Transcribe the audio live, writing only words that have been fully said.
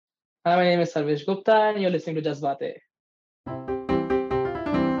Hi, my name is Sarvesh Gupta, and you're listening to Just Baate.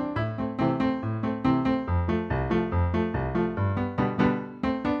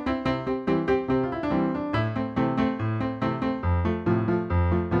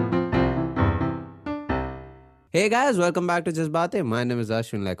 Hey guys, welcome back to Just Baate. My name is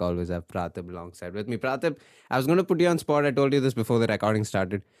Ashwin. Like always, I have Pratip alongside with me. Pratip, I was going to put you on spot. I told you this before the recording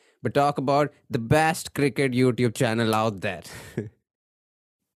started. But talk about the best cricket YouTube channel out there.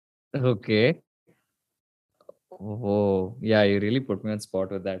 Okay. Oh, yeah, you really put me on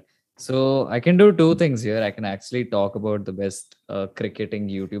spot with that. So I can do two things here. I can actually talk about the best cricketing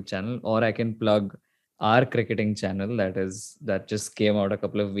YouTube channel, or I can plug our cricketing channel that just came out a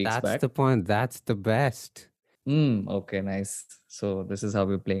couple of weeks That's back. the point. That's the best. Okay, nice. So this is how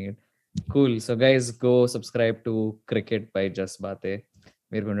we're playing it. Cool. So guys, go subscribe to Cricket by Just Bate.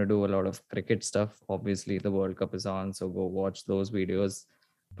 We're going to do a lot of cricket stuff. Obviously, the World Cup is on, so go watch those videos.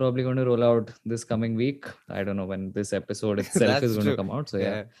 Probably going to roll out this coming week. I don't know when this episode itself is That's going to true. come out. So yeah,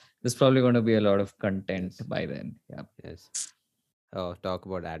 Yeah. there's probably going to be a lot of content Yes. by then. Yeah. Yes. Oh, talk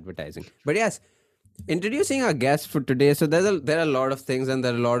about advertising. But yes, introducing our guest for today. So there are a lot of things and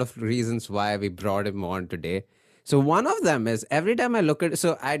there are a lot of reasons why we brought him on today. So one of them is every time I look at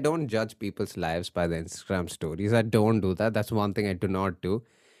so I don't judge people's lives by the Instagram stories. I don't do that. That's one thing I do not do.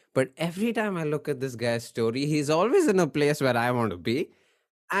 But every time I look at this guy's story, he's always in a place where I want to be.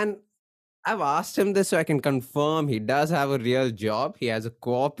 And I've asked him this so I can confirm he does have a real job. He has a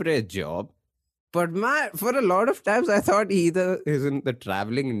corporate job. But for a lot of times, I thought he either is in the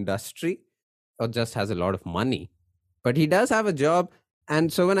traveling industry or just has a lot of money. But he does have a job.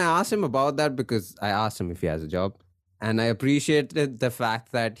 And so when I asked him about that, because I asked him if he has a job, and I appreciated the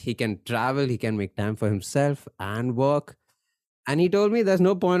fact that he can travel, he can make time for himself and work. And he told me there's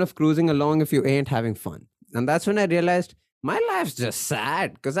no point of cruising along if you ain't having fun. And that's when I realized my life's just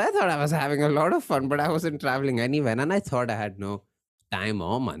sad because I thought I was having a lot of fun, but I wasn't traveling anywhere. And I thought I had no time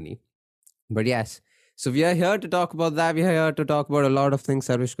or money. But yes, so we are here to talk about that. We are here to talk about a lot of things.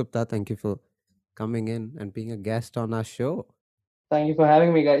 Sarvesh Gupta, thank you for coming in and being a guest on our show. Thank you for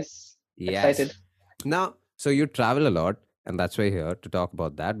having me, guys. Yes. Excited. Now, so you travel a lot, and that's why you're here to talk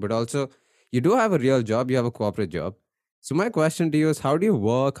about that. But also, you do have a real job, you have a corporate job. So, my question to you is how do you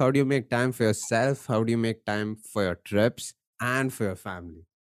work? How do you make time for yourself? How do you make time for your trips and for your family?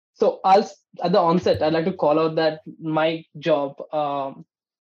 So, at the onset, I'd like to call out that my job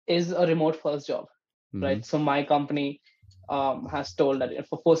is a remote first job, Mm-hmm. right? So, my company has told that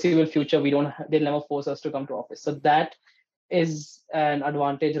for foreseeable future, they'll never force us to come to office. So, that is an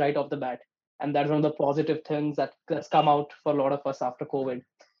advantage right off the bat. And that's one of the positive things that's come out for a lot of us after COVID,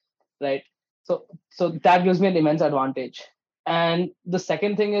 right? So that gives me an immense advantage. And the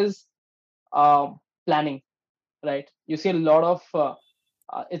second thing is planning, right? You see a lot of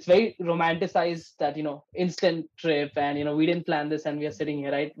it's very romanticized that instant trip, and we didn't plan this and we are sitting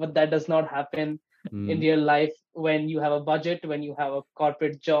here, right? But that does not happen in Mm-hmm. real life when you have a budget, when you have a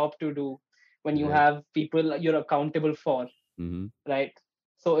corporate job to do, when you Right. have people you're accountable for, Mm-hmm. right?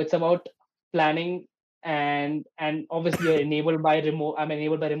 So it's about planning, and obviously you're enabled by remote. I'm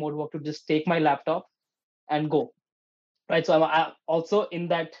enabled by remote work to just take my laptop and go, right? So I'm also in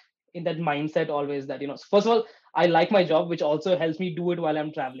that mindset always that first of all, I like my job, which also helps me do it while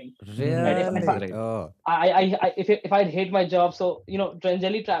I'm traveling, right? If That's Really? I right. Oh, if I hate my job, so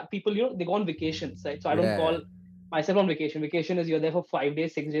generally people they go on vacations, right? So I don't yeah. call myself on vacation. Vacation is you're there for 5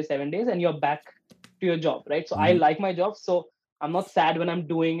 days, 6 days, 7 days, and you're back to your job, right? So I Mm-hmm. like my job, so I'm not sad when I'm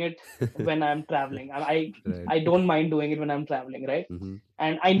doing it when I'm traveling. Right. I don't mind doing it when I'm traveling, right? Mm-hmm.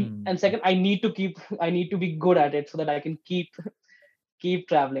 And second, I need to keep I need to be good at it so that I can keep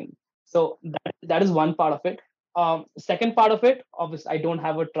traveling. So that is one part of it. Second part of it, obviously, I don't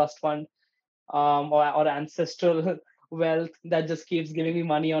have a trust fund or ancestral wealth that just keeps giving me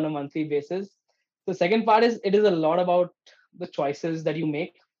money on a monthly basis. The second part is it is a lot about the choices that you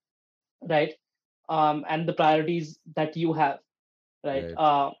make, right? And the priorities that you have, right?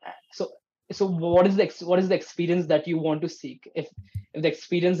 Right. So so what is the experience that you want to seek? If the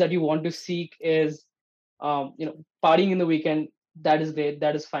experience that you want to seek is partying in the weekend, that is great,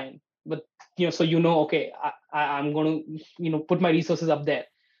 that is fine. But so okay, I'm going to put my resources up there,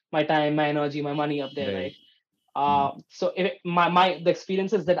 my time, my energy, my money up there, right? Right. Mm. So if my the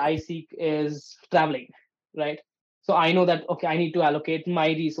experiences that I seek is traveling, right? So I know that okay, I need to allocate my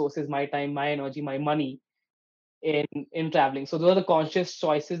resources, my time, my energy, my money in traveling. So those are the conscious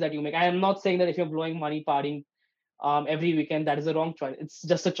choices that you make. I am not saying that if you're blowing money partying every weekend, that is a wrong choice. It's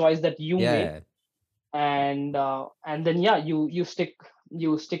just a choice that you make, Yeah. and then yeah, you stick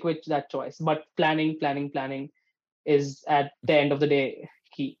with that choice. But planning is at the end of the day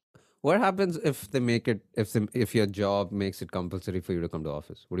key. What happens if they make it if your job makes it compulsory for you to come to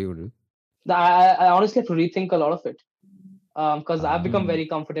office? What do you do? I honestly have to rethink a lot of it, because I've Ah, become Hmm. very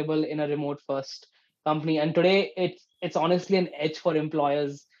comfortable in a remote first company, and today it's honestly an edge for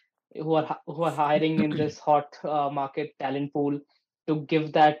employers who are hiring in this hot market talent pool to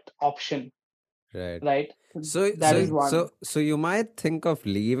give that option, right. right? So That so is one. so you might think of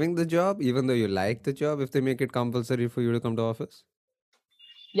leaving the job even though you like the job if they make it compulsory for you to come to office.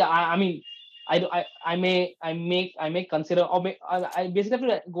 Yeah, I mean, I may consider, or I basically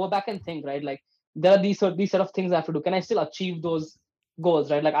have to go back and think, right? Like, there are these sort of things I have to do. Can I still achieve those goals,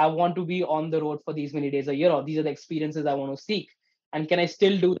 right? Like, I want to be on the road for these many days a year, or these are the experiences I want to seek, and can I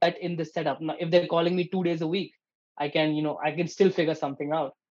still do that in this setup? Now, if they're calling me 2 days a week, I can still figure something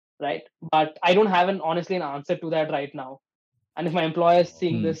out, right? But I don't have an honestly an answer to that right now. And if my employer is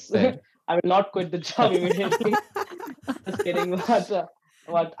seeing Hmm. this, Fair. I will not quit the job immediately. Just kidding.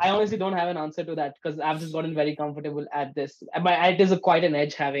 But I honestly don't have an answer to that because I've just gotten very comfortable at this. It is quite an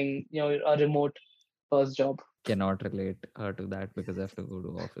edge having a remote first job. Cannot relate to that because I have to go to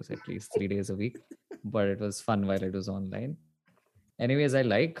office at least 3 days a week. But it was fun while it was online. Anyways, I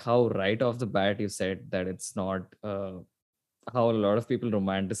like how right off the bat you said that it's not how a lot of people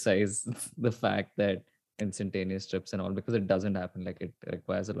romanticize the fact that instantaneous trips and all, because it doesn't happen. Like, it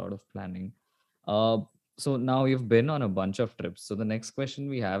requires a lot of planning. Uh, so now you've been on a bunch of trips. So the next question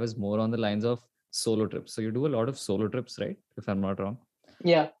we have is more on the lines of solo trips. So you do a lot of solo trips, right? If I'm not wrong.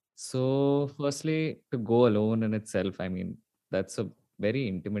 Yeah. So, firstly, to go alone in itself, I mean, that's a very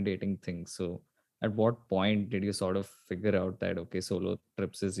intimidating thing. So, at what point did you sort of figure out that, okay, solo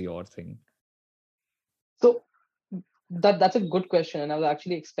trips is your thing? So that's a good question, and I was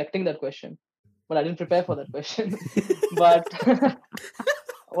actually expecting that question, but I didn't prepare for that question. But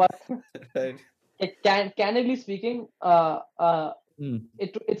what Right. candidly speaking, Hmm.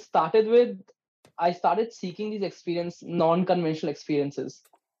 it started with I started seeking these non-conventional experiences,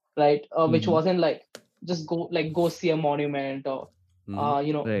 right? Which Hmm. wasn't like just go see a monument or Hmm.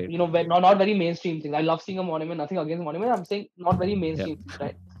 Right. not very mainstream things. I love seeing a monument, nothing against monument. I'm saying not very Yeah. mainstream things,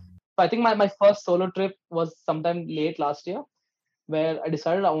 right? So I think my first solo trip was sometime late last year where I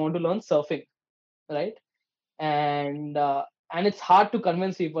decided I want to learn surfing, right? and uh, and it's hard to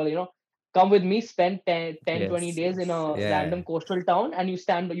convince people, come with me, spend 10, 20 Yes. days in a Yeah. random coastal town, and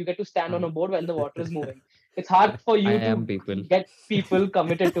you get to stand on Uh-huh. a board while the water is moving. It's hard for I you am to people. get people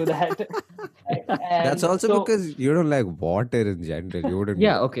committed to that. Right? That's And also so because you don't like water in general. You wouldn't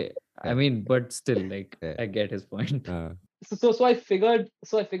Yeah. go. Okay. I Yeah. mean, but still, like, Yeah. I get his point. so I figured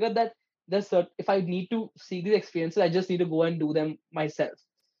that if I need to see these experiences, I just need to go and do them myself,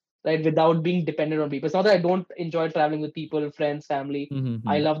 right? Without being dependent on people. It's not that I don't enjoy traveling with people, friends, family.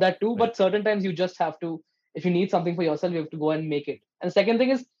 I Hmm. love that too. Right. But certain times you just have to, if you need something for yourself, you have to go and make it. And the second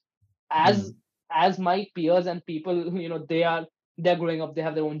thing is, as Hmm. as my peers and people, they're growing up, they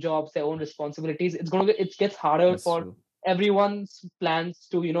have their own jobs, their own responsibilities. It gets harder That's for true. everyone's plans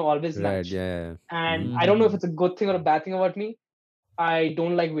to always Right. match. Yeah. And Mm-hmm. I don't know if Hmm. it's a good thing or a bad thing about me. I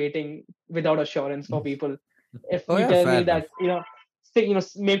don't like waiting without assurance for people. If Oh you yeah. tell Fair me that, enough.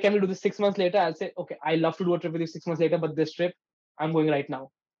 maybe can we do this 6 months later? I'll say, okay, I love to do a trip with you 6 months later, but this trip, I'm going right now.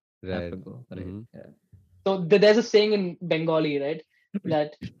 Have Right. to go. Right. Mm-hmm. Yeah. So there's a saying in Bengali, right?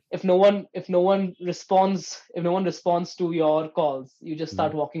 That if no one responds to your calls, you just Mm-hmm.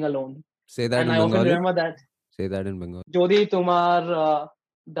 start walking alone. Say that And in I often Bengali. remember that. Say that in Bengali. যদি তোমার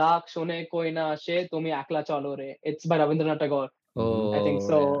ডাক শুনে কই না আসে তুমি একলা চলো রে. It's by Rabindranath Tagore, Mm-hmm. I think Oh,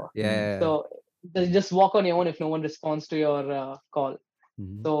 so. yeah. Hmm. So Yeah. just walk on your own if no one responds to your call.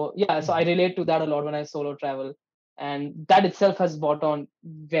 Mm-hmm. So yeah, so I relate to that a lot when I solo travel, and that itself has brought on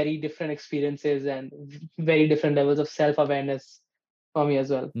very different experiences and very different levels of self-awareness for me as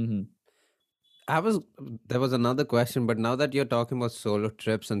well. Hmm. I was There was another question, but now that you're talking about solo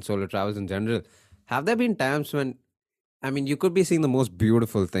trips and solo travels in general, have there been times when, I mean, you could be seeing the most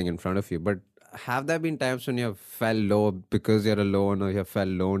beautiful thing in front of you, but have there been times when you have felt low because you're alone, or you have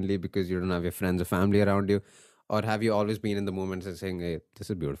felt lonely because you don't have your friends or family around you? Or have you always been in the moments and saying, hey, this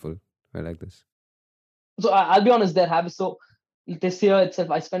is beautiful? I like this. So I'll be honest, there have so this year itself,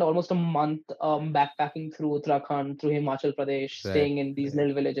 I spent almost a month backpacking through Uttarakhand, through Himachal Pradesh, Right. staying in these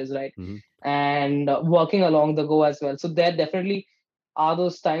little villages, right, Mm-hmm. and working along the go as well. So there definitely are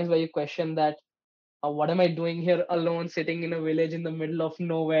those times where you question that, what am I doing here alone, sitting in a village in the middle of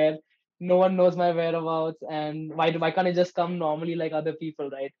nowhere? No one knows my whereabouts, and why can't I just come normally like other people,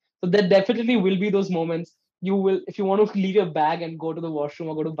 right? So there definitely will be those moments. You will, if you want to leave your bag and go to the washroom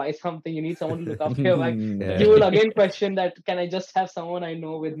or go to buy something, you need someone to look after your bag. Yeah. You will Right. again question that, can I just have someone I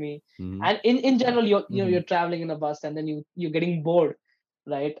know with me? Mm-hmm. And in general, you're Hmm. traveling in a bus, and then you're getting bored.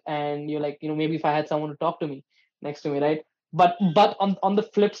 right? And you're like, maybe if I had someone to talk to me next to me, right? But on the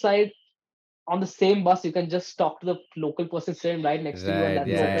flip side, on the same bus, you can just talk to the local person sitting right next to you, and Right. that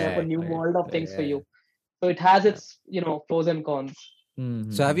will open up a new Exactly. world of things for Yeah. you. So it has Yeah. its, pros and cons. So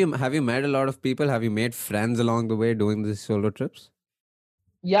Mm-hmm. have you met a lot of people? Have you made friends along the way doing these solo trips?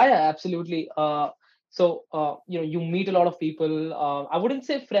 Yeah, absolutely. You meet a lot of people. I wouldn't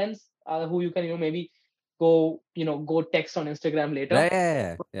say friends who you can, maybe go text on Instagram later.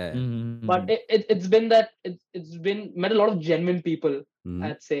 Right. Yeah. Mm-hmm. But it's been that it's been met a lot of genuine people, Mm-hmm.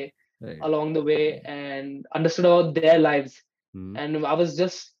 I'd say, Right. along the way, and understood about their lives. Mm-hmm. And I was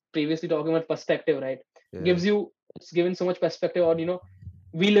just previously talking about perspective, right? Yeah. Gives you It's given so much perspective on,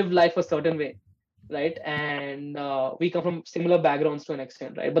 we live life a certain way, right? And we come from similar backgrounds to an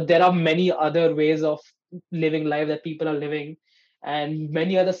extent, right? But there are many other ways of living life that people are living, and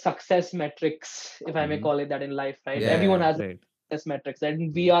many other success metrics, if I may Mm-hmm. call it that, in life, right? Yeah. Everyone Yeah. has Right. success metrics,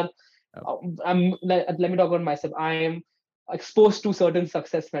 and we Mm-hmm. are let me talk about myself. I am exposed to certain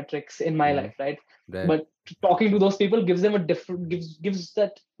success metrics in my Mm-hmm. life, right? Right. But talking to those people gives them a different gives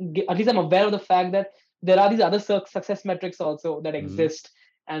that at least I'm aware of the fact that there are these other success metrics also that Mm-hmm. exist,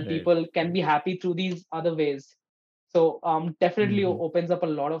 and Right. people can be happy through these other ways. So definitely Mm-hmm. opens up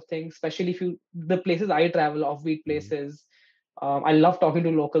a lot of things, especially if you the places I travel, offbeat Mm-hmm. places. I love talking to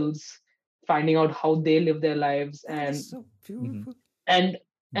locals, finding out how they live their lives, That is and so Mm-hmm. beautiful. and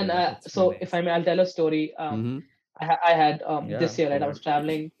That's very so if nice. I may, I'll tell a story. Mm-hmm. I had Yeah. this year, Go right? I ahead. was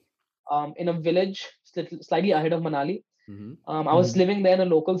traveling in a village slightly ahead of Manali. Mm-hmm. I was Mm-hmm. living there in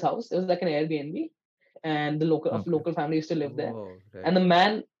a local's house. It was like an Airbnb, and the Okay. local family used to live there. Oh, And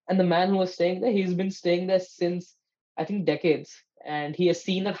right. the man who was staying there, he's been staying there since, I think, decades. And he has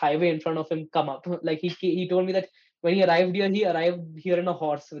seen that highway in front of him come up. Like he told me that when he arrived here in a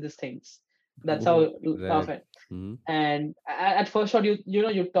horse with his things. That's Oh. how Right. tough. Mm-hmm. And at first shot,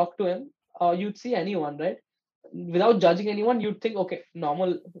 you talk to him, or you'd see anyone, right? Without judging anyone, you'd think, okay,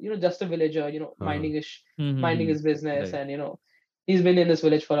 normal, just a villager, Uh-huh. minding Mm-hmm. his business, Right. and he's been in this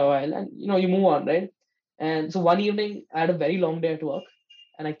village for a while, and you move on, right? And so one evening, I had a very long day at work,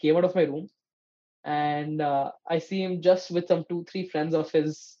 and I came out of my room, and I see him just with some two, three friends of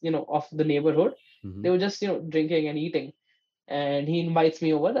his, of the neighborhood. Mm-hmm. They were just, drinking and eating, and he invites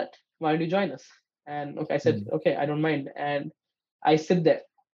me over that, why don't you join us? And okay, I said, Mm. okay, I don't mind. And I sit there,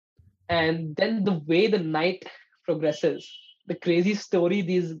 and then the way the night progresses, the crazy story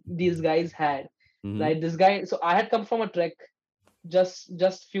these guys had, Mm-hmm. right? This guy, so I had come from a trek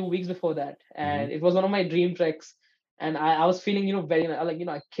just few weeks before that, Mm-hmm. and it was one of my dream treks. And I was feeling, very like,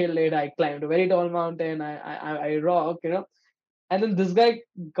 I killed it. I climbed a very tall mountain. I rock, and then this guy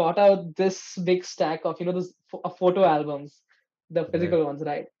got out this big stack of, this photo albums, the Right. physical ones,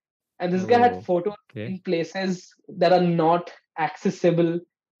 right? And this guy had Oh. photos Okay. in places that are not accessible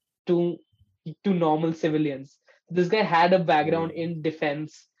to normal civilians. This guy had a background Whoa. in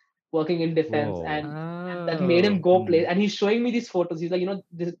defense, working in defense, Whoa. and that made him Oh. go Mm. play. And he's showing me these photos. He's like,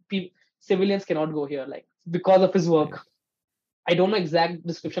 civilians cannot go here, like, because of his work. Right. I don't know exact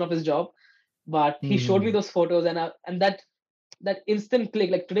description of his job, but he showed me Mm-hmm. those photos, and that instant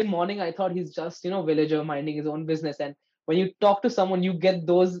click. Like today morning, I thought he's just, villager minding his own business. And when you talk to someone, you get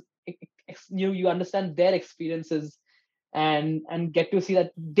those you understand their experiences, and get to see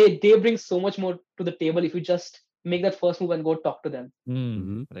that they bring so much more to the table if you just make that first move and go talk to them. Mm.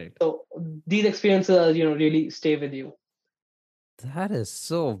 Mm-hmm. Right. So these experiences really stay with you. That is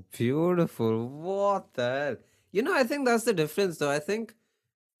so beautiful. What the hell? I think that's the difference, though.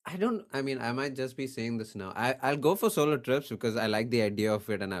 I don't, I mean, I might just be saying this now. I'll go for solo trips because I like the idea of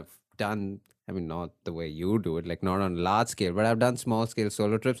it, and I've done, I mean, not the way you do it, like not on large scale, but I've done small scale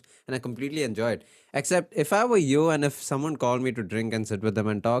solo trips and I completely enjoy it. Except if I were you and if someone called me to drink and sit with them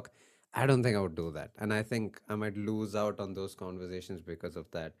and talk, I don't think I would do that. And I think I might lose out on those conversations because of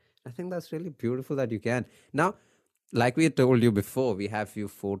that. I think that's really beautiful that you can. Now, like we told you before, we have few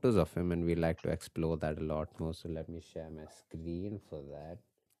photos of him and we like to explore that a lot more. So let me share my screen for that.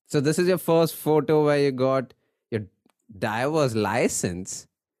 So this is your first photo where you got your diver's license,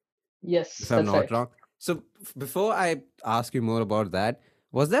 if Yes, I'm that's not right. wrong. So before I ask you more about that,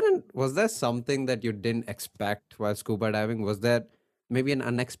 was there something that you didn't expect while scuba diving? Was there maybe an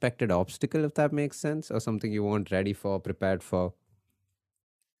unexpected obstacle, if that makes sense, or something you weren't ready for, prepared for?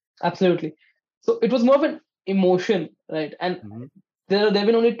 Absolutely. So it was more of an emotion, right? And Mm-hmm. there have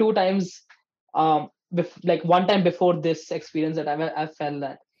been only two times, like one time before this experience that I felt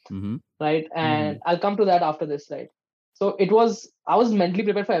that, Mm-hmm. right? Mm-hmm. And I'll come to that after this, right? So I was mentally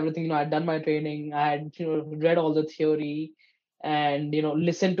prepared for everything. I'd done my training, I had, read all the theory, and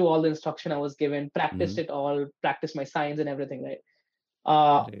listened to all the instruction I was given, Mm-hmm. practiced it all, practiced my science and everything, right?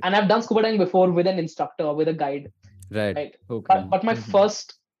 Right. And I've done scuba diving before with an instructor, with a guide, Right. right? Okay. But my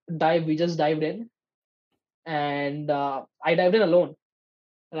first dive, we just dived in, and I dived in alone,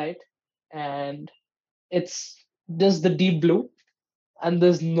 right? And it's just the deep blue, and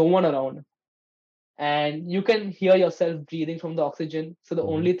there's no one around, and you can hear yourself breathing from the oxygen. So the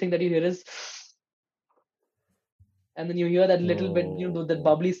Mhm. only thing that you hear is, and then you hear that little bit, that Oh,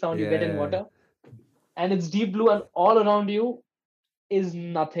 bubbly sound you get in Yeah. water, and it's deep blue, and all around you is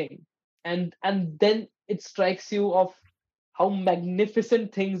nothing. And then it strikes you of how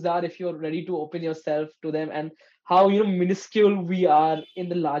magnificent things are if you're ready to open yourself to them, and how minuscule we are in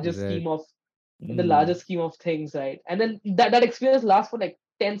the larger Right. scheme of mm, things, right? And then that experience lasts for like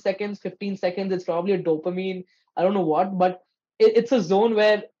 10 seconds, 15 seconds. It's probably a dopamine, I don't know what, but it's a zone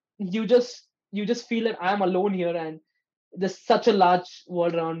where you just feel that I'm alone here, and there's such a large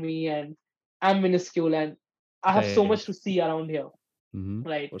world around me, and I'm minuscule, and I have so much right. to see around here, Mhm.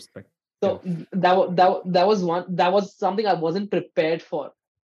 right? So Perspective. that was something I wasn't prepared for.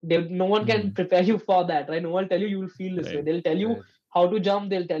 No one can Mm, prepare you for that, right? No one will tell you you will feel this way. right. They'll tell you Right. how to jump.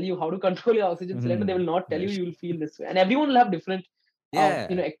 They'll tell you how to control your oxygen cylinder. They will not tell you Right. you will feel this way. And everyone will have different, Yeah.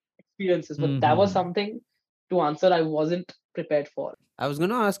 experiences. But that was Mm-hmm. something, to answer, I wasn't prepared for. I was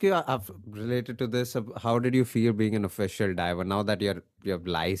gonna ask you related to this. How did you feel being an official diver now that you're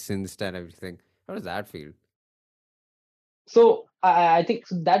licensed and everything? How does that feel? So I think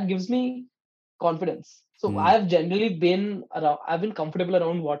so that gives me confidence. So Mm, I've been comfortable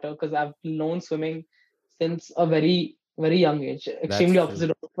around water because I've known swimming since a very, very young age. that's Extremely true.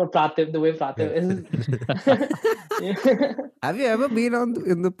 opposite of Pratip, the way Yeah. Pratip is. Yeah. Have you ever been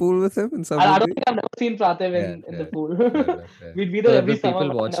in the pool with him in I Samruddhi? don't think I've never seen Pratip Yeah, in the yeah. pool. Fair enough. Yeah. We'd be there For every the summer, people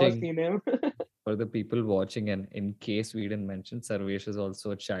but I've never watching, seen him. for the people watching, and in case we didn't mention, Sarvesh is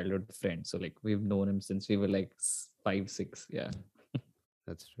also a childhood friend. So like we've known him since we were like 5, 6. Yeah.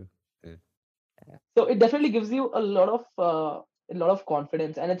 That's true. Yeah. So it definitely gives you a lot of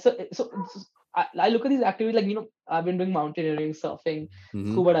confidence, and I look at these activities like, I've been doing mountaineering, surfing,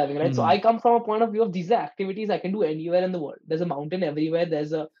 Mm-hmm. scuba diving, right? So Mm-hmm. I come from a point of view of, these are activities I can do anywhere in the world. There's a mountain everywhere.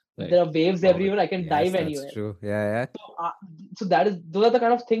 Right. There are waves Oh, everywhere. I can yes, dive that's anywhere. true. Yeah, uh, so those are the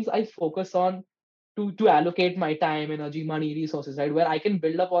kind of things I focus on, to allocate my time, energy, money, resources, right? Where I can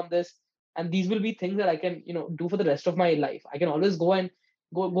build up on this, and these will be things that I can, do for the rest of my life. I can always go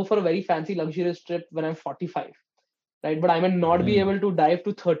for a very fancy luxurious trip when I'm 45, right? But I may not yeah. be Mm. able to dive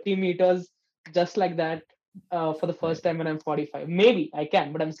to 30 meters just like that, for the first Right. time when I'm 45. Maybe I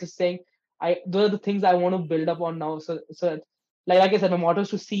can, but I'm just saying, I those are the things I want to build up on now. So that, like I said, my motto is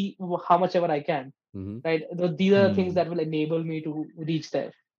to see how much ever I can, Mm-hmm. right? These are the things Mm. that will enable me to reach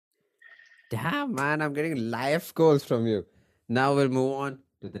there. Damn, man, I'm getting life goals from you. Now we'll move on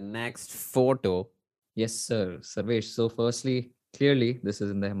to the next photo. Yes, sir. Sarvesh. So firstly, clearly this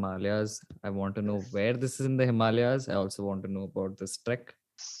is in the Himalayas. I want to know Yes. where this is in the Himalayas. I also want to know about this trek.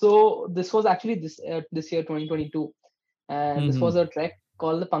 So this was actually this year, 2022, and this was Mm-hmm. a trek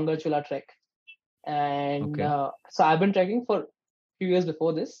called the Pangarchula trek. And Okay. so I've been trekking for a few years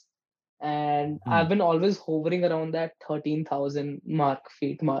before this, and I've Mm. been always hovering around that 13,000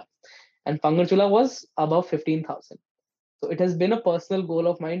 feet mark, and Pangarchula was above 15,000. So it has been a personal goal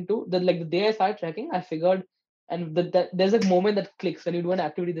of mine too. That, like, the day I started trekking, I figured, and that there's a moment that clicks when you do an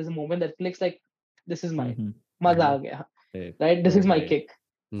activity. There's a moment that clicks, like, this is mine, Mm-hmm. maza Mm-hmm. aa gaya, Right. right? This is Right. my Right. kick,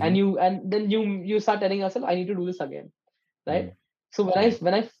 Mm-hmm. and then you start telling yourself, I need to do this again, Mm-hmm. right? So when I Right.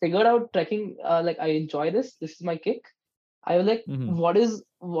 when I figured out trekking, like, I enjoy this. This is my kick. I was like, Mm-hmm. what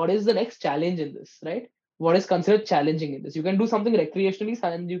is the next challenge in this, right? What is considered challenging in this? You can do something recreationally,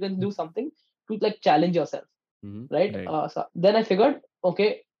 and you can do something to, like, challenge yourself, Mm-hmm. right? Right. So then I figured, okay,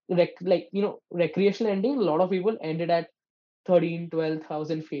 recreational ending. A lot of people ended at 13,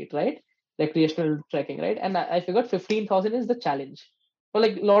 12,000 feet, right? Recreational trekking, right? And I figured 15,000 is the challenge for,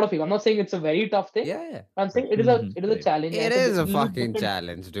 like, a lot of people. I'm not saying it's a very tough thing. Yeah, yeah. I'm saying But Mm-hmm. it is a Right. challenge, and it it's a is a little fucking different.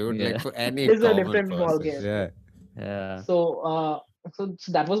 challenge, dude. Like Yeah. for any It is a common different ball person. game. Yeah. Yeah. So, so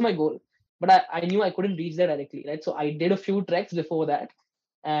that was my goal, but I knew I couldn't reach there directly, right? So I did a few treks before that,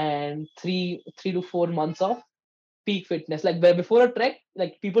 and 3 to 4 months of peak fitness. Like, where before a trek,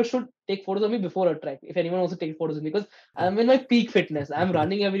 like, people should take photos of me before a trek. If anyone wants to take photos of me, because I'm in my peak fitness. I'm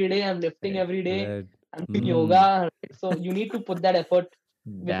running every day. I'm lifting Right. every day. Right. I'm doing Mm. yoga. Right? So you need to put that effort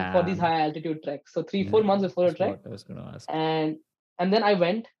before, for these Damn. high altitude treks. So three, Yeah. 4 months before a That's trek, what I was gonna ask. and then I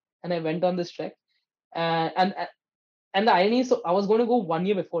went on this trek, and and the irony is, so I was going to go 1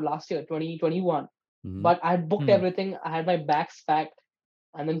 year before, last year, 2021, Mm-hmm. but I had booked Hmm. everything. I had my bags packed,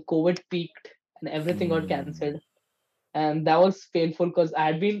 and then COVID peaked, and everything got Hmm. cancelled. And that was painful because I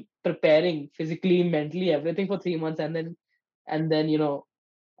had been preparing physically, mentally, everything for 3 months, and then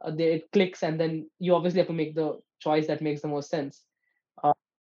it clicks, and then you obviously have to make the choice that makes the most sense. uh,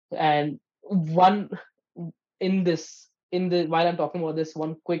 and one in this in the while I'm talking about this,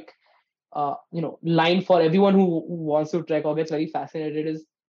 one quick line for everyone who wants to trek or gets very fascinated is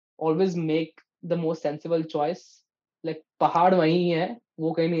always make the most sensible choice. Like पहाड़ वही है,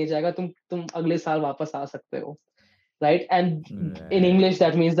 वो कहीं नहीं जाएगा, तुम अगले साल वापस आ सकते हो, right? And in Right. English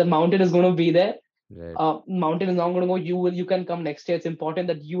that means the mountain is going to be there. Right. Mountain is not going to go, you can come next year. It's important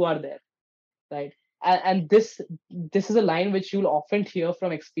that you are there, right? And this is a line which you'll often hear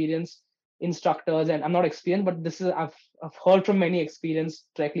from experienced instructors, and I'm not experienced, but this is I've heard from many experienced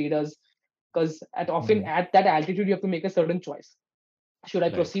trek leaders, because often Mhm. at that altitude you have to make a certain choice. Should I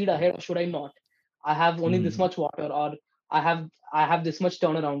Right. proceed ahead or should I not? I have only this Mhm. much water, or I have this much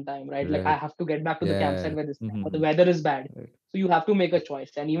turnaround time, right? Like I Right. have to get back to the campsite Yeah. by this time, or the Mhm. weather is bad. Right. So you have to make a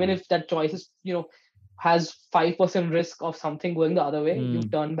choice. And even Right. if that choice is, has 5% risk of something going the other way, you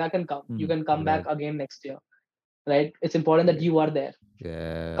Mm. turn back and come. You Mhm. can come back Right. again next year, right? It's important that Right. you are there.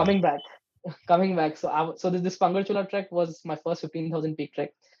 Yeah. Coming back, coming back. So this Pangarchula trek was my first 15,000 peak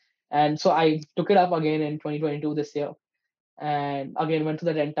trek, and so I took it up again in 2022 this year, and again went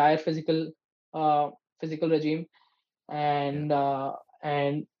through that entire uh, physical regime, Yeah.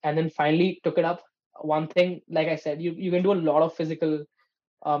 and then finally took it up. One thing, like I said, you can do a lot of physical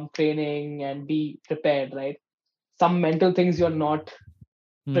training and be prepared, right? Some mental things you're not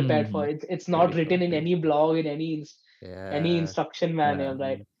prepared for. Mhm. It's Very not written in concrete. any blog, in any Yeah. instruction Yeah. manual,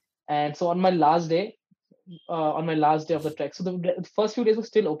 right? And so on my last day of the trek, so the first few days were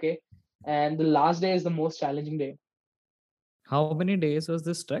still okay, and the last day is the most challenging day. How many days was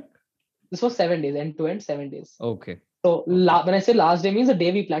this trek? This was 7 days, end to end 7 days. Okay. So Okay. when I say last day, means the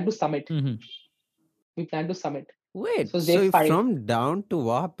day we plan to summit. Mhm. We plan to summit. This Wait, was day so five. from down to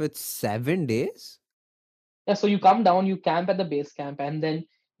up, it's 7 days? Yeah, so you come down, you camp at the base camp, and then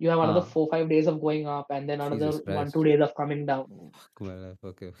you have another Ah. 4 5 days of going up, and then Jesus another one two Christ. days of coming down, Fuck my life.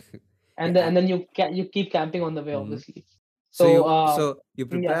 Okay. and then Yeah. you keep camping on the way, Mhm. obviously. So So you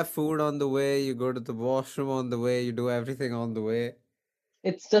yeah, prepare food on the way, you go to the washroom on the way, you do everything on the way.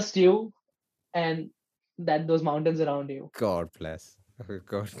 it's just you and that those mountains around you. God bless.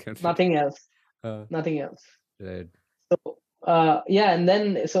 God can Nothing else. uh, Nothing else. right. So yeah, and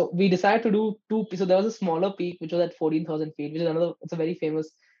then so we decided to do two. So there was a smaller peak which was at 14,000 feet, which is another. It's a very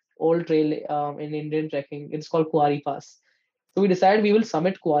famous old trail in Indian trekking. It's called Kuari Pass. So we decided we will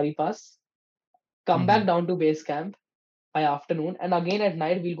summit Kuari Pass, come Mhm. back down to base camp by afternoon, and again at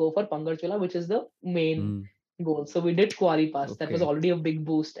night we'll go for Pangarchula, which is the main Mm. goal. So we did Kuari Pass. That was Okay. already a big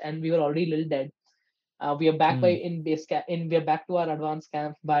boost, and we were already a little dead. We are back by Mm. in base camp. We are back to our advanced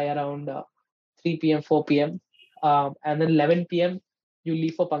camp by around 3 p.m., 4 p.m. And then 11 p.m. you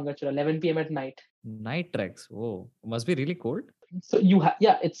leave for Pangarchula. 11 p.m. at night. Night treks. Whoa. Must be really cold. So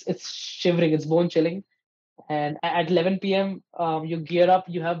yeah, it's shivering, it's bone chilling. And at 11 p.m. You gear up,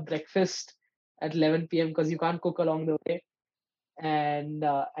 you have breakfast at 11 p.m. because you can't cook along the way, and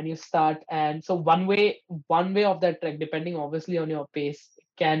you start. And so one way of that trek, depending obviously on your pace,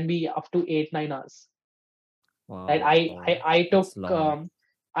 can be up to 8 9 hours. Right? Wow. I That's took long.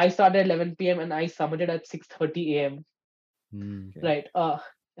 I started at 11 p.m. and I summited at 6:30 a.m. Mm. Okay. Right.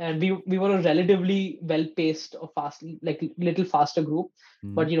 And we were a relatively well paced or fast, like little faster group,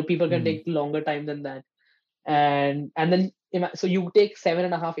 but Mm. people can Mhm. take longer time than that. And then so you take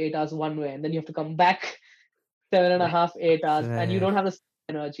 7.5 8 hours one way, and then you have to come back 7.5 8 hours, and you Right. don't have the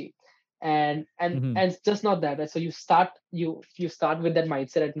same energy. And Mhm. it's just not that, right? So you start with that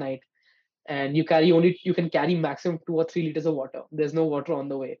mindset at night, and you can carry maximum 2 or 3 liters of water. There's no water on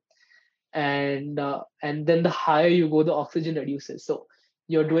the way, and then the higher you go, the oxygen reduces. So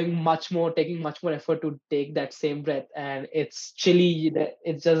you're taking much more effort to take that same breath, and it's chilly.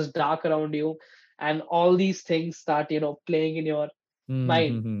 It's just dark around you, and all these things start playing in your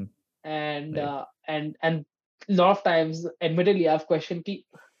mind. Mhm. And Right. and a lot of times, admittedly, I've questioned,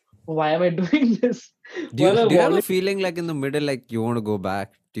 why am I doing this? Do Well, you I do you have a volunteer. feeling like in the middle, like you want to go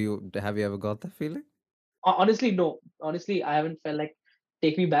back? Have you ever got that feeling? Honestly, no. Honestly, I haven't felt like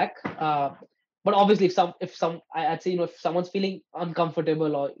take me back. But obviously, I'd say, if someone's feeling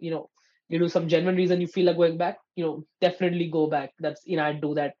uncomfortable, or you do some genuine reason you feel like going back, definitely go back. That's I'd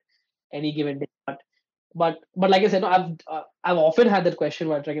do that any given day. But like I said, no, I've often had that question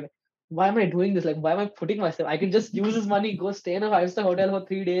where I'm like, why am I doing this? Like, why am I putting myself? I can just use this money, go stay in a 5-star hotel for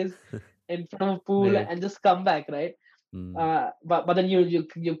 3 days in front of a pool, Right. and just come back, right? Mm. But then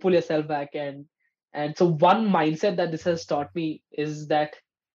you pull yourself back, and so one mindset that this has taught me is that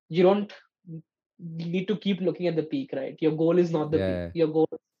you don't need to keep looking at the peak, right? Your goal is not the peak. Yeah.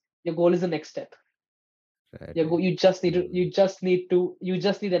 Your goal is the next step. Right. You go. You just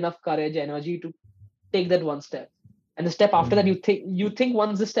need enough courage, energy to take that one step. And the step after that, Mm. you think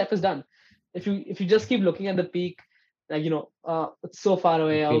once this step is done, if you just keep looking at the peak, like it's so far You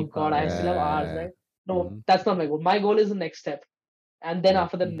away. Oh feel God, far I away. still have hours, Yeah. right? No, Mm-hmm. that's not my goal. My goal is the next step, and then Right.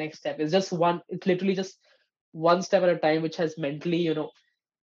 after the Mm. next step is just one. It's literally just one step at a time, which has mentally,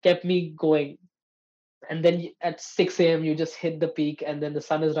 kept me going. And then at 6 a.m. you just hit the peak, and then the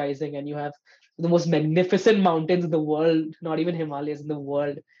sun is rising, and you have the most magnificent mountains in the world, not even Himalayas, in the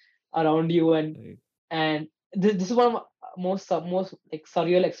world around you. and Right. and this is one of my most like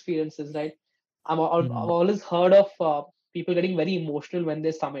surreal experiences, right? I've Mhm. always heard of people getting very emotional when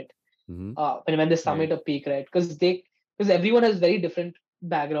they summit, Mm-hmm. when they Right. summit a peak, right? Because everyone has very different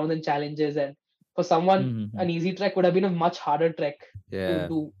backgrounds and challenges, and for someone Mhm. an easy trek would have been a much harder trek to Yeah.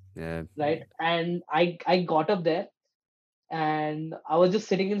 do, Yeah. right? And I got up there, and I was just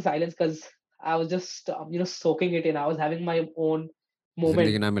sitting in silence because I was just soaking it in. I was having my own जिंदगी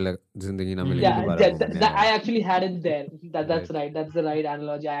moment. ना मिले जिंदगी ना मिलेगी Yeah, Mhm. दोबारा वो I yeah. actually had it there. That's Right. right. That's the right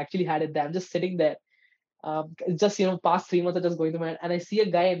analogy. I actually had it there. I'm just sitting there. It's just past 3 months are just going through my head, and I see a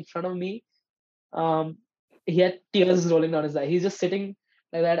guy in front of me. Um, he had tears rolling down his eye. He's just sitting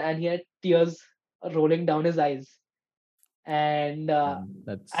like that, and he had tears rolling down his eyes. And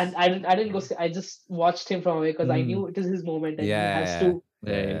That's I didn't go. See, I just watched him from away because I mm. knew it is his moment, and he has Yeah. to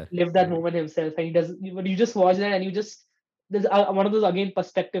Yeah. Right. live that Right. moment himself. And he does. But you just watch that, and you just there's one of those again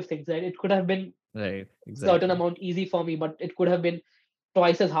perspective things, right? It could have been Right. certain Exactly. amount easy for me, but it could have been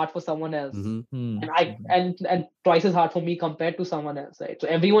twice as hard for someone else. Mm-hmm. And Mm. I Mhm. and twice as hard for me compared to someone else, right? So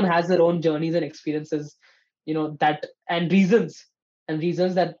everyone has their own journeys and experiences, that and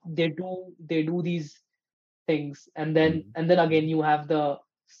reasons that they do these things. And then Mm-hmm. and then again you have the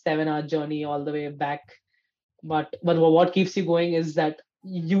 7-hour journey all the way back. But what keeps you going is that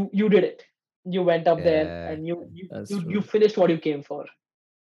you did it. You went up there, Yeah. and you you That's you, you true. finished what you came for.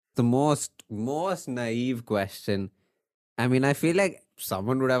 The most naive question. I mean, I feel like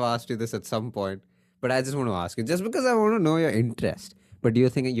someone would have asked you this at some point, but I just want to ask you just because I want to know your interest. But do you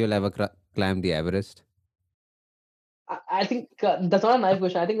think you'll ever climb the Everest? I think that's not a nice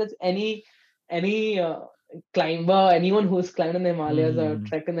question. I think that's any climber, anyone who's climbed in the Himalayas or Mhm.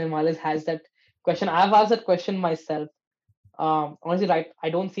 trekked in the Himalayas has that question. I've asked that question myself. Honestly, right, I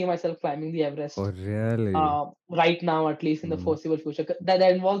don't see myself climbing the Oh, Everest really? right now, at least in the Mm-hmm. foreseeable future. That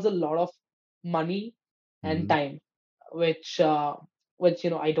involves a lot of money and Mm-hmm. time, which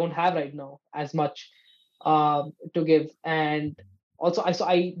I don't have right now as much to give. And also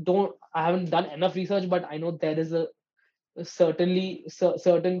I haven't done enough research, but I know there is a certainly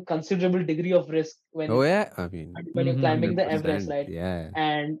certain considerable degree of risk Oh, yeah. I mean, when you're climbing the Everest, 100%. right? Yeah.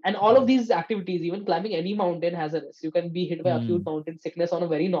 And all of these activities, even climbing any mountain, has a risk. You can be hit by acute Mm. mountain sickness on a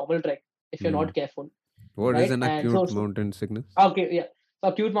very normal trek if you're Mm. not careful, What is right? an And acute mountain sickness? okay, yeah. So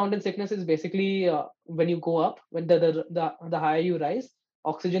acute mountain sickness is basically when you go up, when the higher you rise,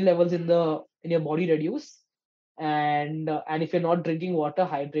 oxygen levels in your body reduce, and if you're not drinking water,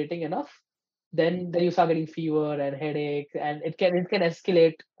 hydrating enough, then you start getting fever and headache, and it can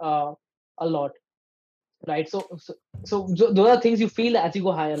escalate a lot, right? So those are things you feel as you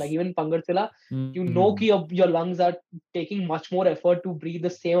go higher. Like even Pangartila, Mhm. ki your lungs are taking much more effort to breathe the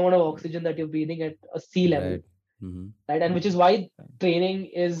same amount of oxygen that you're breathing at a sea level, Right. Mm-hmm. right? And which is why training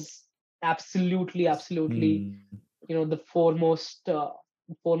is absolutely Mm. the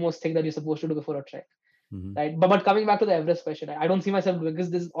foremost thing that you're supposed to do before a trek, Mm-hmm. right? But coming back to the Everest question, I don't see myself doing, because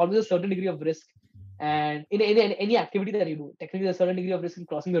there's always a certain degree of risk, and in any activity that you do, technically there's a certain degree of risk in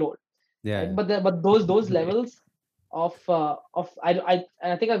crossing the road, right? Yeah. But those Right. levels of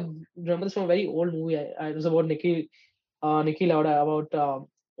I think I remember this from a very old movie. It was about Niki Lauda, about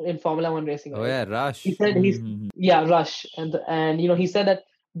in Formula One racing, Oh, right? yeah. He Rush. said he's Mhm. Yeah, Rush, and he said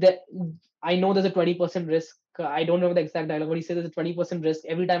that I know there's a 20% risk. I don't remember the exact dialogue, but he said there's a 20% risk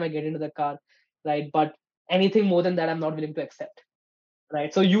every time I get into the car, right? But anything more than that, I'm not willing to accept,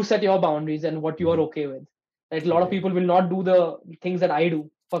 right? So you set your boundaries and what you are Mm-hmm. okay with, right? A lot of Right. people will not do the things that I do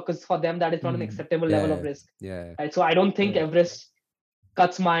because for them that is not an Mhm. acceptable level of Yeah. risk, Yeah. right? So I don't think Right. Everest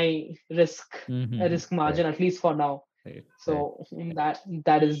cuts my Mhm. risk margin, Right. at least for now. Right. Right. So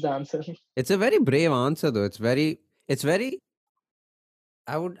that is the answer. It's a very brave answer, though. It's very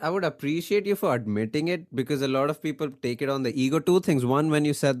I would appreciate you for admitting it, because a lot of people take it on the ego. Two things. One, when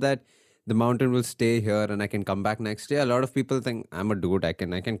you said that the mountain will stay here and I can come back next year, a lot of people think I'm a dude. I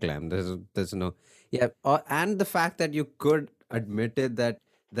can climb. There's no yeah. And the fact that you could admit it,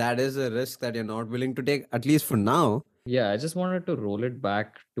 that is a risk that you're not willing to take, at least for now. Yeah, I just wanted to roll it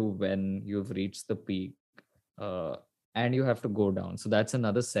back to when you've reached the peak, uh, and you have to go down. So that's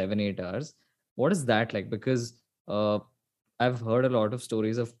another 7, 8 hours. What is that like? Because uh, I've heard a lot of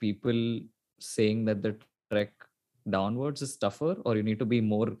stories of people saying that the trek downwards is tougher, or you need to be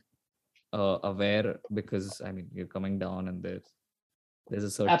more aware, because I mean you're coming down and there's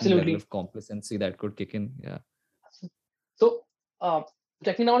a certain level Absolutely. of complacency that could kick in. Yeah. So, uh,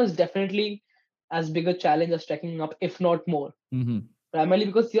 trekking down is definitely as big a challenge as trekking up, if not more. Mm-hmm. Primarily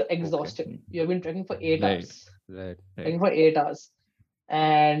because you're Okay. exhausted. You have been trekking for eight Right. hours. Right. Right. Trekking for 8 hours,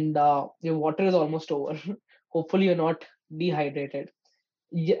 and your water is almost over. Hopefully, you're not dehydrated.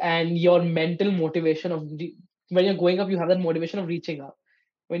 And your mental motivation of when you're going up, you have that motivation of reaching up.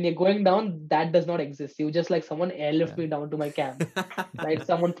 When you're going down, that does not exist. You just like someone airlift Yeah. me down to my camp, right?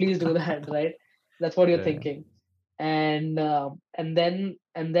 Someone please do that, right? That's what you're Right. thinking. And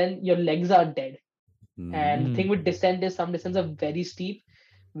then your legs are dead. And the Mm, thing with Mm. descent is some descents are very steep,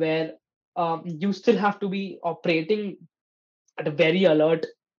 where you still have to be operating at a very alert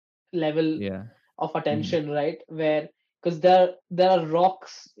level Yeah. of Mm. attention, right? Where because there are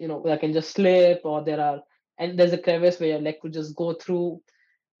rocks, that can just slip, or and there's a crevice where your leg could just go through,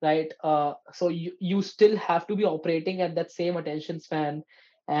 right? So you still have to be operating at that same attention span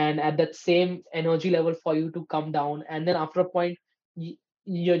and at that same energy level for you to come down. And then after a point,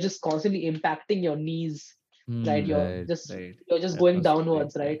 you're just constantly impacting your knees, right? Mm. right. Right. You're just That going must be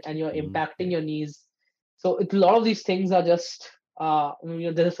downwards, right? bad. And you're Mm, impacting Right. your knees. So a lot of these things are just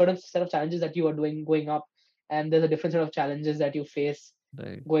there's a certain set of challenges that you are doing going up, and there's a different set of challenges that you face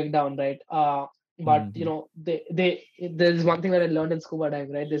Right. going down, right? But Mm-hmm. there's one thing that I learned in scuba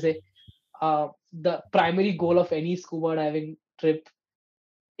diving, right? They say the primary goal of any scuba diving trip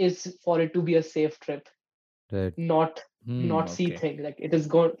is for it to be a safe trip, right. not Mm. not see Okay. thing. Like it is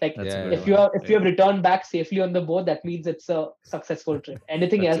going like That's a Yeah. good Yeah. one. if you Right. have returned back safely on the boat, that means it's a successful trip.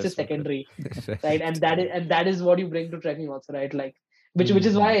 Anything else is Successful trip. secondary, right? Right. And that is what you bring to trekking also, right? Like which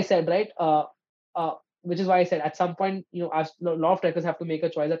is why Mm-hmm. I said, right? Uh which is why I said at some point, a lot of trekkers have to make a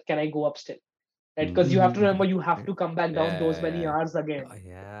choice that can I go up still, right? Because you have to Mm, remember Mm-hmm. you have Right. to come back down those many yeah. hours again, Oh,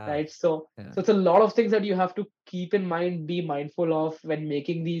 yeah. right? So Yeah. it's a lot of things that you have to keep in mind, be mindful of when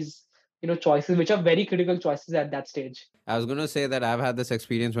making these choices, which are very critical choices at that stage. I was gonna say that I've had this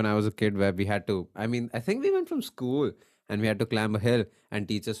experience when I was a kid where we had to. I mean, I think we went from school and we had to climb a hill, and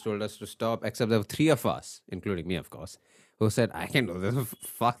teachers told us to stop. Except there were three of us, including me, of course, who said, "I can do this.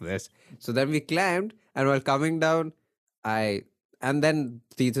 Fuck this." So then we climbed, and while coming down, I and then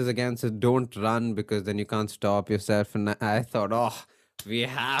teachers again said, "Don't run because then you can't stop yourself." And I thought, "Oh, we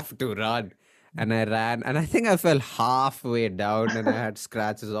have to run." And I ran, and I think I fell halfway down, and I had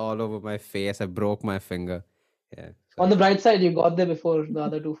scratches all over my face. I broke my finger. Yeah, so On the bright side, you got there before the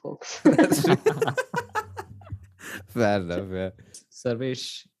other two folks. that's true. Fair enough. Yeah.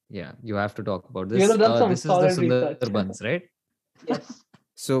 Sarvesh, yeah, you have to talk about You this. have done some This is the solid research. Sundarbans, right? Yes.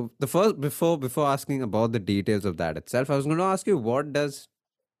 So the first before asking about the details of that itself, I was going to ask you, what does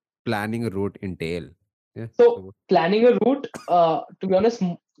planning a route entail? Yeah. So So planning a route, to be honest,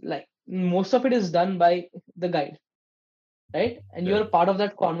 like most of it is done by the guide, right? And you're right. a part of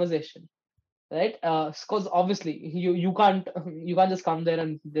that conversation, right? Because obviously you can't just come there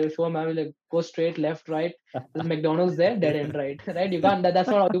and they'll show a map like go straight, left, right. There's McDonald's there, dead end, right? Right? You can't. That's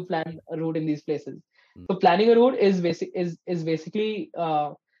not how you plan a route in these places. Mm, So planning a route is basically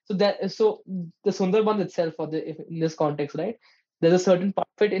so the Sundarbans itself for in this context, right? There's a certain part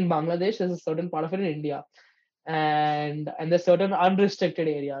of it in Bangladesh. There's a certain part of it in India, and there's certain unrestricted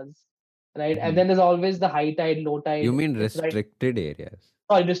areas, right? And Mm-hmm. then there's always the high tide, low you tide. mean It's right. restricted areas?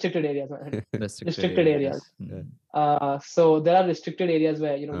 Sorry, restricted areas, man. Restricted Restricted areas. areas. Yeah. Mm. So there are restricted areas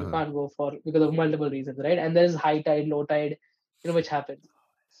where you Uh-huh. can't go for because of multiple reasons, right? And there's high tide, low tide, which happens.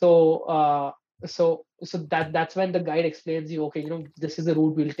 So that's when the guide explains you, okay, this is the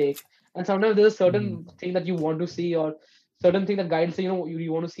route we'll take. And sometimes there's a certain Mm. thing that you want to see, or certain thing that guides say,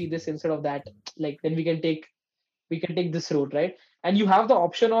 you want to see this instead of that. Like then we can take this route, right? And you have the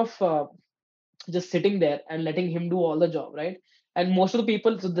option of just sitting there and letting him do all the job, right? And most of the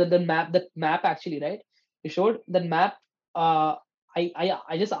people, so the map actually, right? You showed that map. Uh,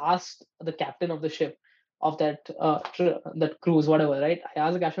 I just asked the captain of the ship of that cruise, whatever, right? I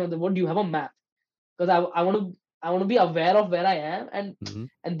asked the captain of the boat, do you have a map? Because I want to be aware of where I am, and Hmm.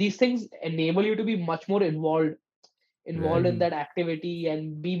 and these things enable you to be much more involved Right. in Mm-hmm. that activity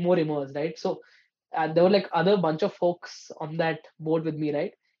and be more immersed, right? So there were like other bunch of folks on that boat with me,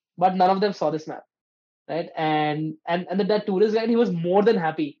 right? But none of them saw this map, right? And that tourist guide, he was more than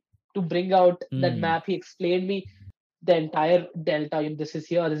happy to bring out that Mm. map. He explained me the entire delta. This is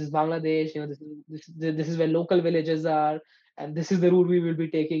here, this is Bangladesh. This is where local villages are, and this is the route we will be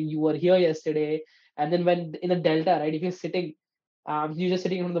taking. You were here yesterday, and then when in the delta, right? If you're sitting, you're just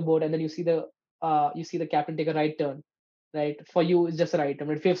sitting on the boat, and then you see the you see the captain take a right turn, right? For you, it's just a right turn.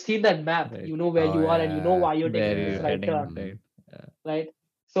 But if you've seen that map, Right. you know where Oh you are and you know yeah. why you're Where taking you're this right heading, turn, Mhm. right? Yeah. right?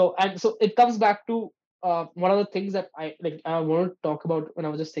 So it comes back to one of the things that I want to talk about when I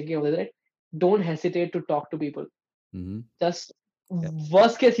was just thinking of this, right? Don't hesitate to talk to people. Mhm. Just Yeah.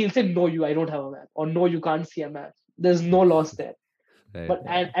 worst case, he'll say, "No, I don't have a map," or "No, you can't see a map." There's no loss there. Right. But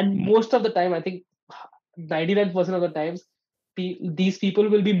Yeah. and most of the time, I think 99% of the times, these people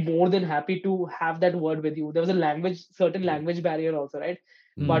will be more than happy to have that word with you. There was a certain language barrier also, right?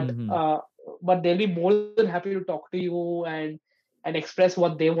 Mhm. But Mm-hmm. but they'll be more than happy to talk to you and express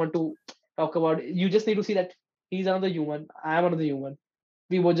what they want to talk about. You just need to see that he's another human, I am another human.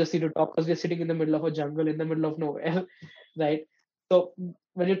 We both just need to talk because we're sitting in the middle of a jungle, in the middle of nowhere, right? So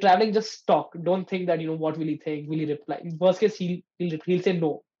when you're traveling, just talk. Don't think that what will he think, will he reply. In worst case, he'll say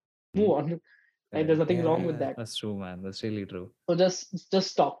no, move Mhm. on. Right? There's Right. nothing wrong with Yeah. that. That's true, man. That's really true. So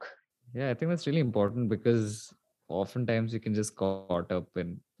just talk. Yeah, I think that's really important because oftentimes you can just caught up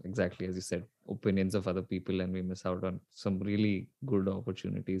in exactly as you said, opinions of other people, and we miss out on some really good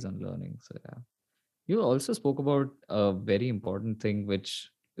opportunities on learning. So yeah. You also spoke about a very important thing which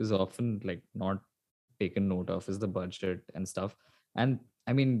is often like not taken note of is the budget and stuff. And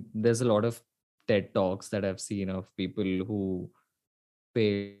I mean, there's a lot of TED talks that I've seen of people who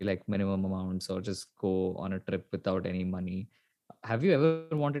pay like minimum amounts or just go on a trip without any money. Have you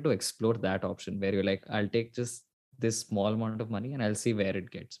ever wanted to explore that option where you're like, I'll take just this small amount of money and I'll see where it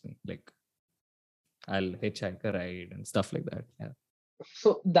gets me? Like, I'll hitchhike a ride and stuff like that. Yeah.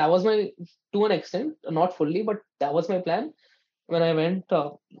 So that was my, to an extent, not fully, but that was my plan when I went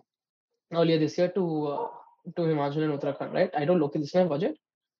earlier this year to Himachal and Uttarakhand. Right? I don't look at this my budget,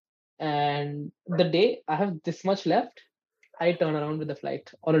 and the day I have this much left, I turn around with a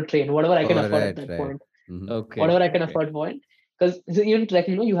flight or a train, whatever I can Oh afford at right. that Right. point. Mhm. Okay. Whatever I can Okay. afford point. Because even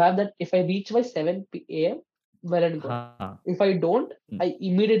trekking, you have that if I reach by 7 a.m., well and good. Huh. If I don't, Hmm. I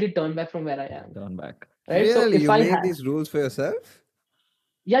immediately turn back from where I am. Turn back. Right. So Really, if you I made have, these rules for yourself?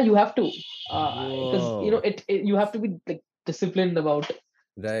 yeah, you have to, because Whoa. you have to be like disciplined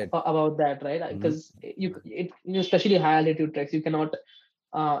Right. about that, right? Mhm. Because especially high altitude treks, you cannot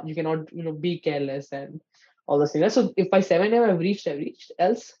be careless and all those things. So if by 7 a.m. I've reached.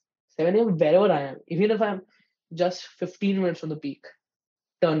 Else 7 a.m. wherever I am, even if I'm just 15 minutes from the peak,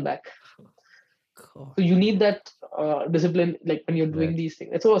 turn back. So God. you need that discipline, like when you're doing Right. these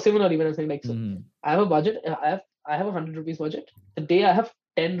things. It's so similar, even as saying like, so Hmm. I have a budget. I have ₹100 budget. The day I have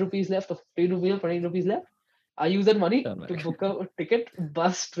 10 rupees left, or 50 rupees, or 20 rupees left, I use that money Turn to back. book a ticket,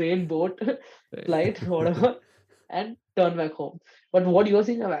 bus, train, boat, Right. flight, whatever, and turn back home. But what you're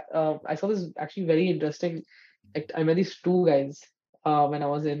saying, I saw this actually very interesting. Like, I met these two guys when I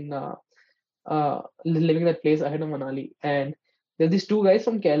was in living that place ahead of Manali, and there's these two guys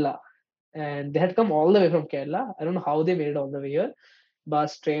from Kerala, and they had come all the way from Kerala. I don't know how they made it all the way here,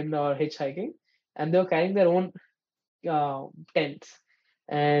 bus, train, or hitchhiking, and they were carrying their own uh, tents.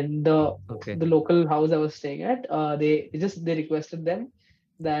 And Okay. the local house I was staying at, they requested them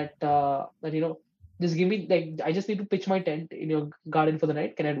that just give me, like, I just need to pitch my tent in your garden for the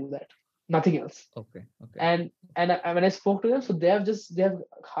night. Can I do that? Nothing else. Okay. Okay. When I spoke to them, so they have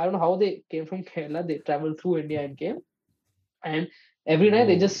I don't know how they came from Kerala. They traveled through India and came, and every night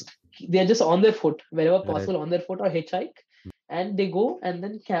Whoa. they're just on their foot wherever Right. possible, on their foot or hitchhike, and they go and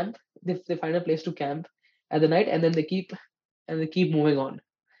then camp. They find a place to camp at the night, and then they keep moving on.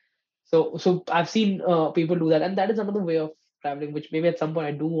 So I've seen people do that, and that is another way of traveling, which maybe at some point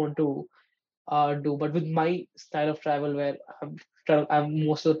I do want to do. But with my style of travel, where I'm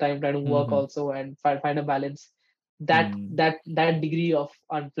most of the time trying to work Hmm. also and find a balance, that Hmm. that degree of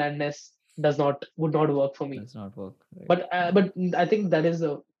unplannedness would not work for me. Does not work. Right. But I think that is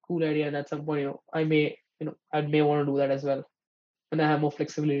a cool idea, and at some point, I may want to do that as well, and I have more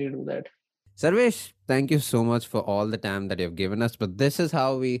flexibility to do that. Sarvesh, thank you so much for all the time that you've given us. But this is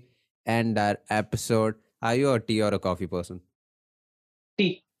how we end our episode. Are you a tea or a coffee person?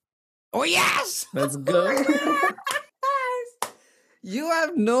 T. Oh yes! Let's go. You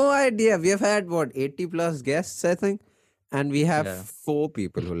have no idea. We have had what 80 plus guests, I think, and we have Yeah. four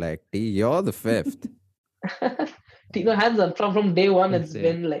people who like tea. You're the fifth. T. No, hands on, from day one. It's Insane.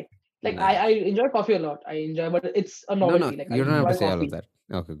 been like I Nice. enjoy coffee a lot. I enjoy, but it's a No, no, novelty. Like, I you don't have to enjoy say all of coffee. that.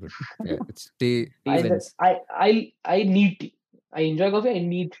 Okay, good. Yeah, it's tea. Tea wins. I need tea. I enjoy coffee. I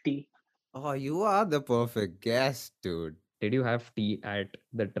need tea Oh, you are the perfect guest, dude. Did you have tea at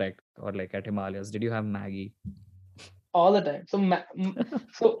the trek or like at Himalayas? Did you have Maggie? all the time.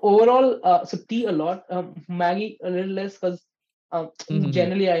 So overall, so tea a lot. Maggie a little less, because Mhm.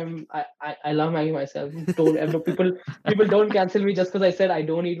 generally I love Maggie myself. Don't ever people don't cancel me just because I said I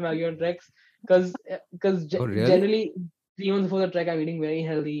don't eat Maggie on treks. because Oh, really? generally 3 months before the trek I'm eating very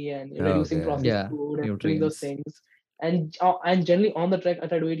healthy and reducing Okay. processed Yeah, food and doing those nutrients. things. And generally on the trek I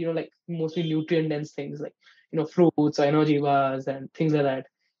try to eat like mostly nutrient dense things like fruits or energy bars and things like that.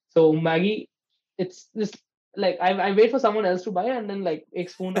 So Maggie, it's just like I wait for someone else to buy and then like a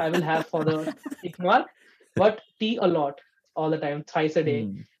spoon I will have for the tick mark, but tea a lot all the time, thrice a day,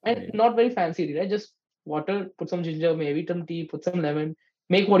 and Right. not very fancy tea, right? Just water, put some ginger, maybe some tea, put some lemon,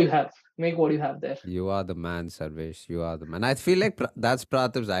 make what you have, make what you have there. You are the man, Sarvesh. You are the man. I feel like that's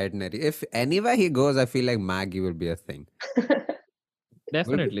Pratip's itinerary. If anywhere he goes, I feel like Maggie will be a thing. Will be?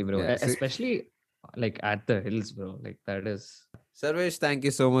 Definitely, bro. Yeah. See, Especially like at the hills, bro. Like that is. Sarvesh, thank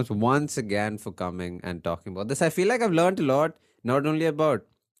you so much once again for coming and talking about this. I feel like I've learned a lot, not only about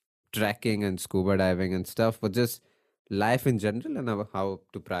trekking and scuba diving and stuff, but just life in general and how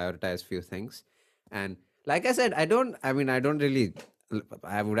to prioritize few things. And like I said, I don't really,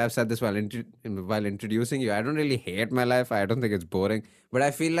 I would have said this while introducing you. I don't really hate my life. I don't think it's boring, but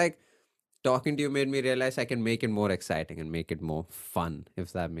I feel like talking to you made me realize I can make it more exciting and make it more fun,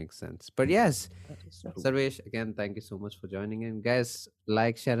 if that makes sense. But yes, That is true. Sarvesh, again, thank you so much for joining in. Guys,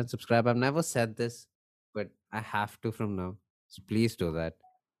 like, share, and subscribe. I've never said this, but I have to from now. So please do that.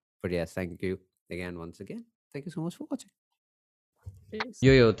 But yes, thank you again, once again. Thank you so much for watching. Peace.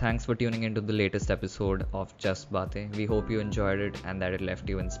 Yo, thanks for tuning into the latest episode of Just Batein. We hope you enjoyed it and that it left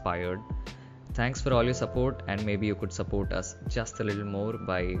you inspired. Thanks for all your support, and maybe you could support us just a little more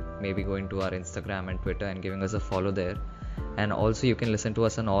by maybe going to our Instagram and Twitter and giving us a follow there. And also, you can listen to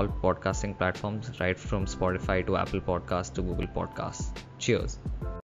us on all podcasting platforms, right from Spotify to Apple Podcasts to Google Podcasts. Cheers.